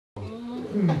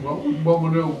Mama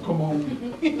never come on.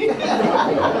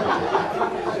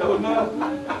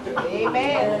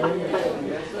 Amen.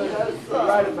 Yes, sir.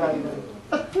 Right about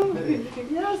it.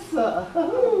 Yes, sir.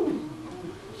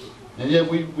 And yet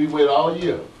we wait all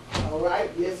year. All right.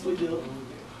 Yes, we do.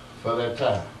 For that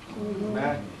time.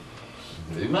 Amen.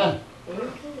 Amen.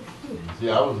 See,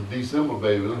 I was a December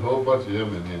baby. There's a whole bunch of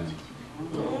them in here.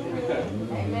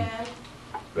 Amen.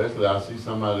 Especially I see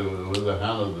somebody who was a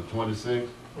handle the 26th.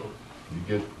 You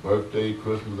get birthday,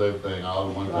 Christmas, everything all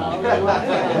at one time.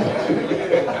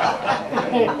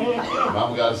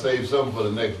 Mama got to save something for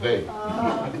the next day.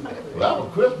 Well, that was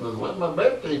Christmas. What's my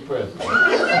birthday present?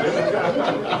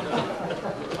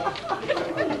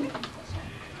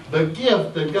 The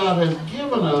gift that God has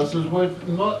given us is worth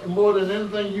more than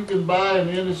anything you can buy in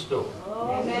any store.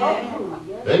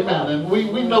 Amen. Amen. And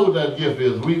we know that gift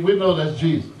is. We know that's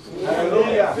Jesus.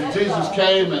 Hallelujah. That Jesus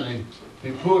came and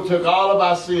he took all of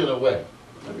our sin away.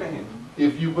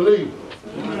 If you believe.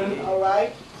 All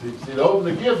right. See, to open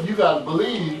the gift, you got to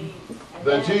believe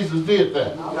that Jesus did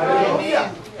that.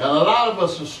 Hallelujah. And a lot of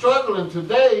us are struggling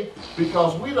today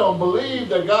because we don't believe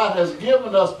that God has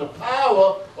given us the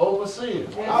power over sin.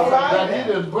 All right. That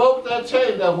He done broke that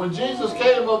chain. That when Jesus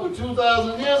came over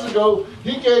 2,000 years ago,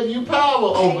 He gave you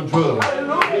power over drugs.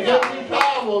 He gave you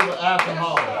power over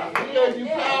alcohol. He gave you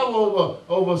power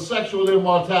over sexual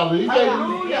immortality. He gave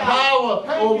you power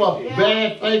over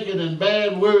bad thinking and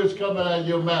bad words coming out of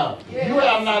your mouth. You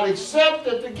have not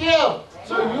accepted the gift.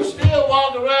 So you still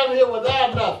walk around here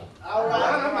without nothing. All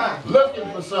right. Looking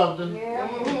for something,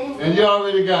 and you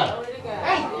already got it.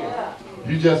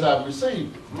 You just haven't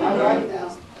received it. All right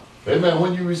now. Amen.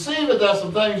 When you receive it, there's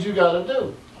some things you got to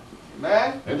do.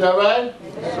 Man. Ain't that right?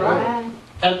 That's right.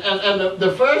 And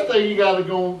the first thing you got to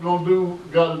go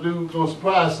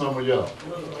surprise some of y'all.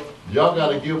 Y'all got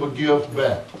to give a gift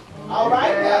back. All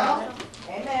right now.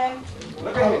 Amen.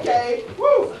 Okay.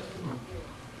 Woo.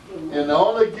 And the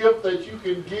only gift that you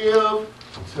can give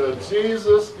to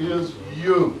Jesus is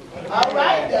you. All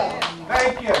right now.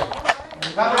 Thank you.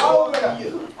 How old are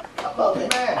you? Come on,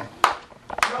 man.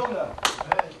 Jonah.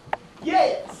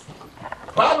 Yes.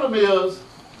 Problem is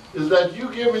that you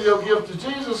giving your gift to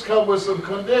Jesus come with some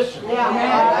conditions.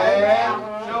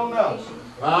 Amen. Jonah.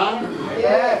 Huh?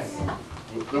 Yes.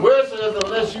 The word says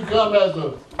unless you come as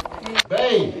a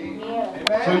babe.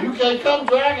 So you can't come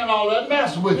dragging all that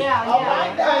mess with you. All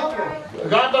right now. Thank you.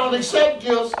 God don't accept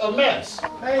gifts of mess.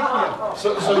 Thank you.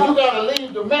 So you got to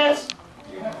leave the mess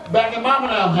back in Mama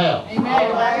and house.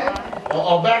 Amen.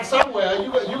 Or back somewhere.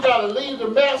 You got to leave the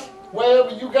mess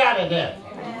wherever you got it at.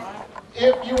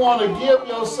 If you want to give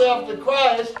yourself to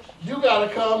Christ, you got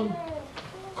to come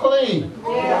clean.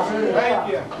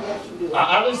 Thank you.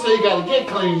 I didn't say you got to get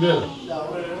clean, did I?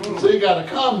 So you got to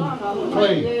come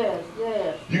clean.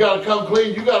 You got to come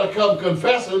clean. You got to come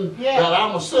confessing that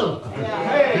I'm a sinner.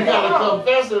 You got to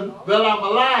confessing that I'm a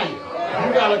liar.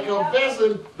 You got to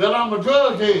confessing that I'm a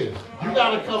drug head. You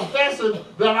got to confessing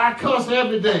that I cuss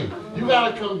every day. You got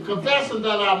to come confessing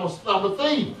that I'm a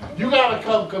thief. You got to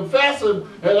come confessing,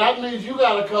 and that means you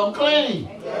got to come clean.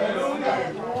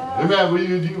 Amen.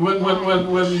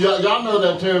 When y'all know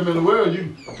that term in the world,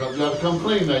 you got to come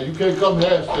clean now. You can't come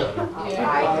half-stepping.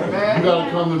 You got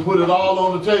to come and put it all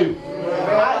on the table.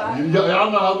 Y'all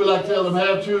know how we like to tell them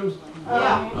half-truths?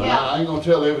 I ain't going to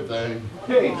tell everything.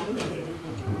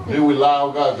 Then we lie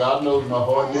on God. God knows my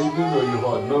heart. Yeah, you do know your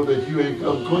heart. Know that you ain't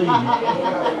come clean.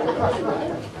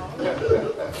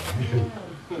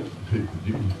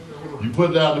 You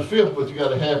put down the fifth, but you got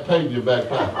to have paint in your back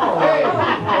pocket.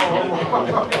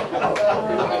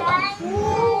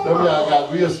 Some of y'all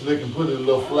got real slick and put it in a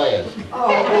little flash.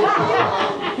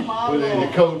 Put it in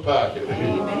your coat pocket.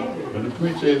 When the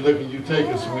preacher ain't looking, you take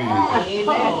a sweet.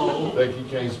 Think he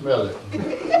can't smell it.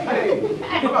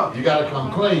 You got to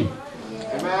come clean.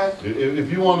 If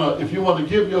you want to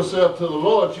give yourself to the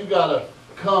Lord, you got to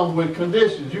come with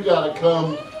conditions. You got to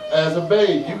come as a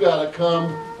babe. You got to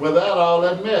come without all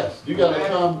that mess. You got to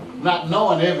come not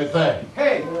knowing everything.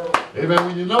 Amen.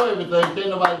 When you know everything, can't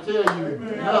nobody tell you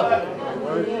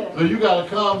nothing. So you got to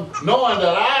come knowing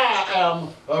that I am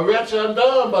a wretch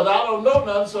undone, but I don't know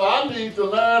nothing, so I need to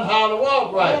learn how to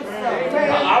walk right.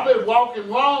 I've been walking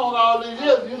wrong all these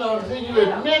years. You know, until you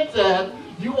admit that,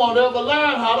 you won't ever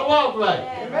learn how to walk right.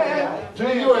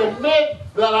 Till you admit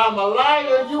that I'm a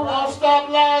liar, you won't stop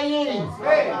lying.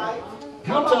 You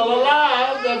tell a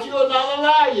lie that you're not a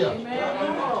liar.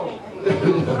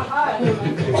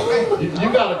 You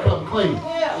got to come clean.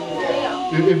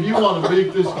 If you want to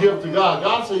bring this gift to God,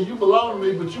 God said you belong to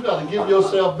me, but you got to give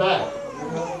yourself back.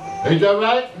 Ain't that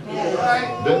right?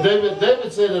 Yes.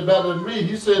 David said it better than me.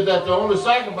 He said that the only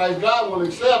sacrifice God will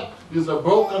accept is a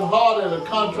broken heart and a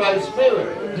contrite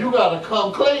spirit. You got to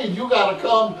come clean. You got to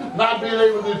come not being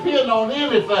able to depend on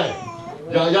anything.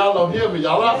 Y'all don't hear me.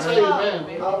 Y'all not saying, man.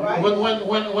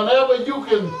 Whenever you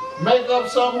can make up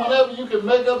something, whenever you can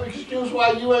make up an excuse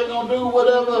why you ain't gonna do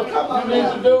whatever you need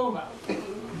to do,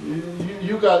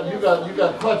 you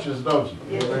got crutches, don't you?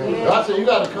 I said you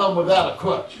got to come without a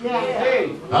crutch.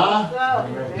 Huh?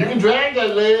 You can drag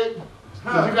that leg,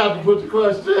 but you got to put the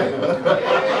crutch there.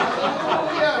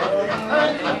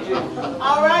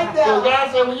 All right, then. So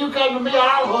God said, when you come to me,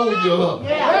 I'll hold you up.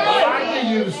 I'll give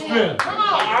you the strength.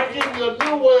 I'll give you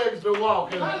new legs to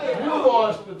walk and new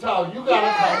voice to talk. You got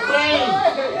to come clean.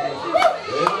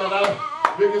 Amen.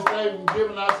 Biggest thing in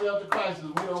giving ourselves to Christ is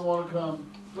we don't want to come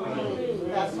clean.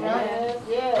 That's right.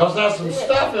 Because there's some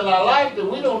stuff in our life that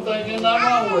we don't think ain't nothing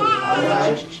wrong with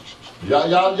it.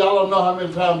 Y'all don't know how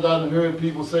many times I've heard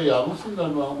people say, I don't see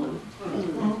nothing wrong with it.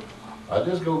 I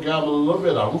just go gamble a little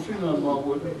bit. I don't see nothing wrong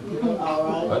with it.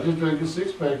 I just drink a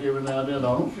six-pack every now and then. I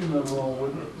don't see nothing wrong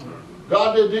with it.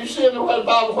 God did you see in the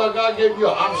Bible where God gave you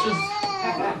options?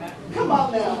 Come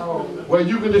on now. Where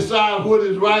you can decide what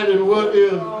is right and what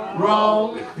is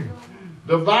wrong.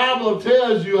 The Bible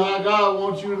tells you how God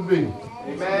wants you to be.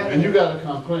 Amen. And you got to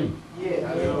come clean.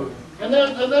 And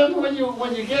then when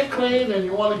you get clean and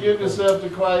you want to give yourself to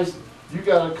Christ, you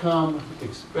got to come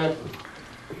expecting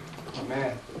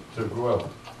Amen. to grow.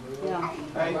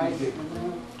 Thank you.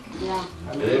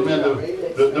 Amen.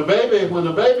 The baby, when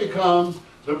the baby comes,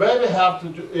 the baby have to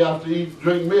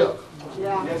drink milk.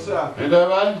 Yes, sir. Ain't that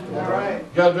right? All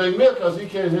right. Got to drink milk because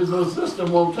his little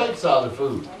system won't take solid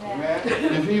food. Amen.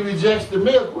 If he rejects the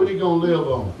milk, what he gonna live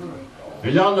on?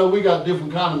 And y'all know we got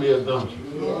different kind of milk, don't you?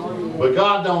 But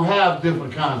God don't have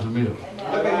different kinds of milk.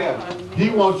 Look at him. He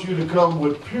wants you to come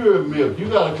with pure milk. You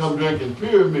got to come drinking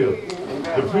pure milk.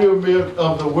 The pure milk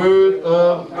of the Word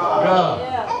of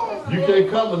God. You can't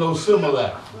come with no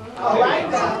similar. All right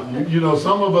now. You know,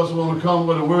 some of us want to come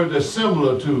with a word that's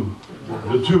similar to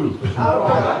the truth.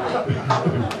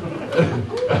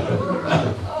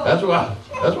 That's why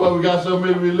we got so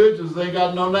many religions, they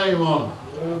got no name on them.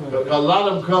 A lot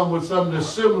of them come with something that's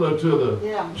similar to the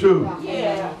truth.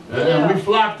 And we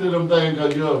flock to them things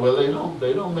because, well, they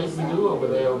don't make me do over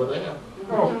there.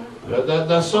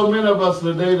 There's so many of us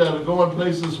today that are going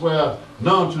places where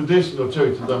non-traditional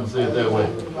churches, I'm say it that way.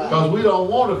 Because we don't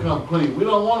want to come clean. We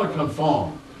don't want to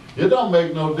conform. It don't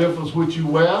make no difference what you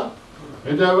wear.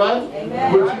 Ain't that right?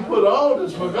 Amen. What you put on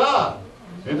is for God.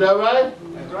 Ain't that right?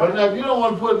 But now if you don't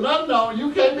want to put nothing on,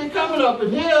 you can't be coming up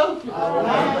in here. You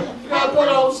got to put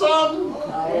on something.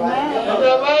 Ain't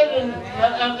that right?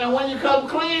 And when you come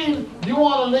clean, you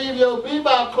want to leave your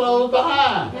bebop clothes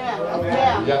behind.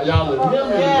 Y'all hear me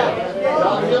today.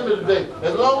 Y'all hear me today.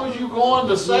 As long as you going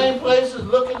the same places,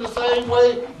 looking the same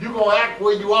way, you're going to act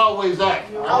where you always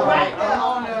act. All right.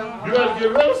 You got to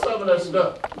get rid of some of that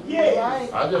stuff.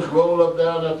 I just roll up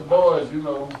down at the boys,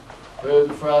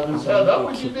 Thursday, Friday, and Saturday. That's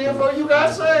what you did for you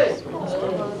guys say.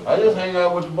 I just hang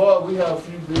out with the boys. We have a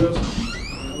few beers,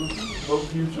 smoke a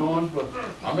few joints, but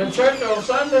I'm in church on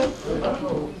Sunday.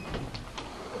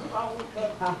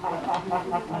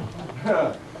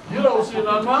 You don't see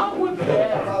nothing wrong with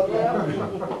that.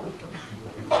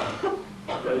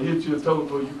 Gotta hit your toe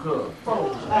before you come.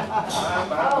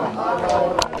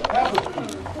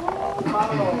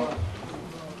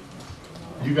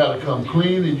 You got to come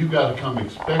clean and you got to come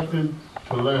expecting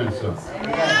to learn something.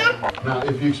 Now,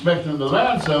 if you're expecting to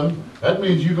learn something, that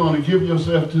means you're going to give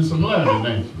yourself to some learning,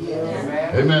 ain't you?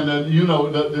 Amen. And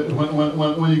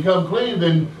when you come clean,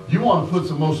 then you want to put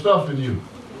some more stuff in you.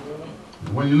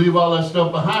 When you leave all that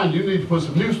stuff behind, you need to put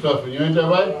some new stuff in you. Ain't that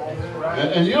right?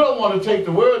 And you don't want to take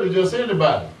the word of just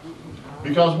anybody.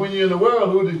 Because when you're in the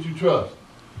world, who did you trust?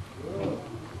 You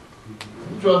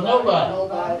trust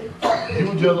nobody. You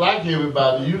were just like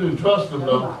everybody. You didn't trust them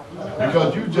though.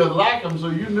 Because you just like them, so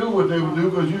you knew what they would do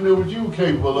because you knew what you were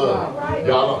capable of.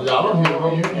 Y'all don't hear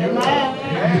me.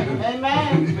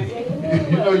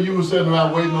 You know you were sitting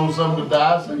around waiting on something to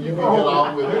die so you could get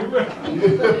on with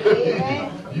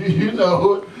it. You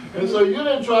know it. And so you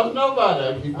didn't trust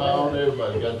nobody. I keep my eye on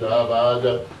everybody. Got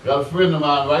a friend of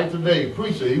mine right today,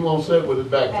 preacher. He won't sit with his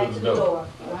back to the door.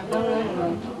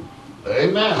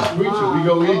 Amen. Preacher, we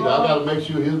go eat. I got to make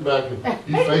sure his back,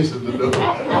 he's facing the door.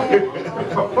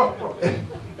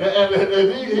 and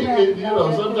he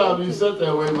sometimes he sit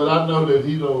that way, but I know that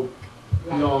he don't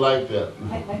like that.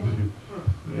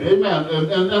 Amen.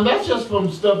 And that's just from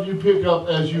stuff you pick up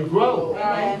as you grow.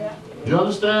 You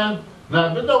understand?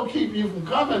 Now, if it don't keep you from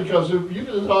coming, because you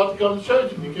it's hard to come to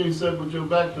church if you can't sit with your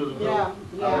back to the door.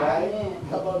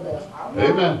 Come on now.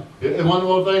 Amen. And one of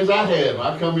those things I had, when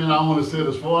I come in, I want to sit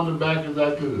as far in the back as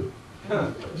I could.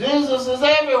 Jesus is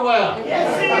everywhere.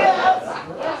 Yes, he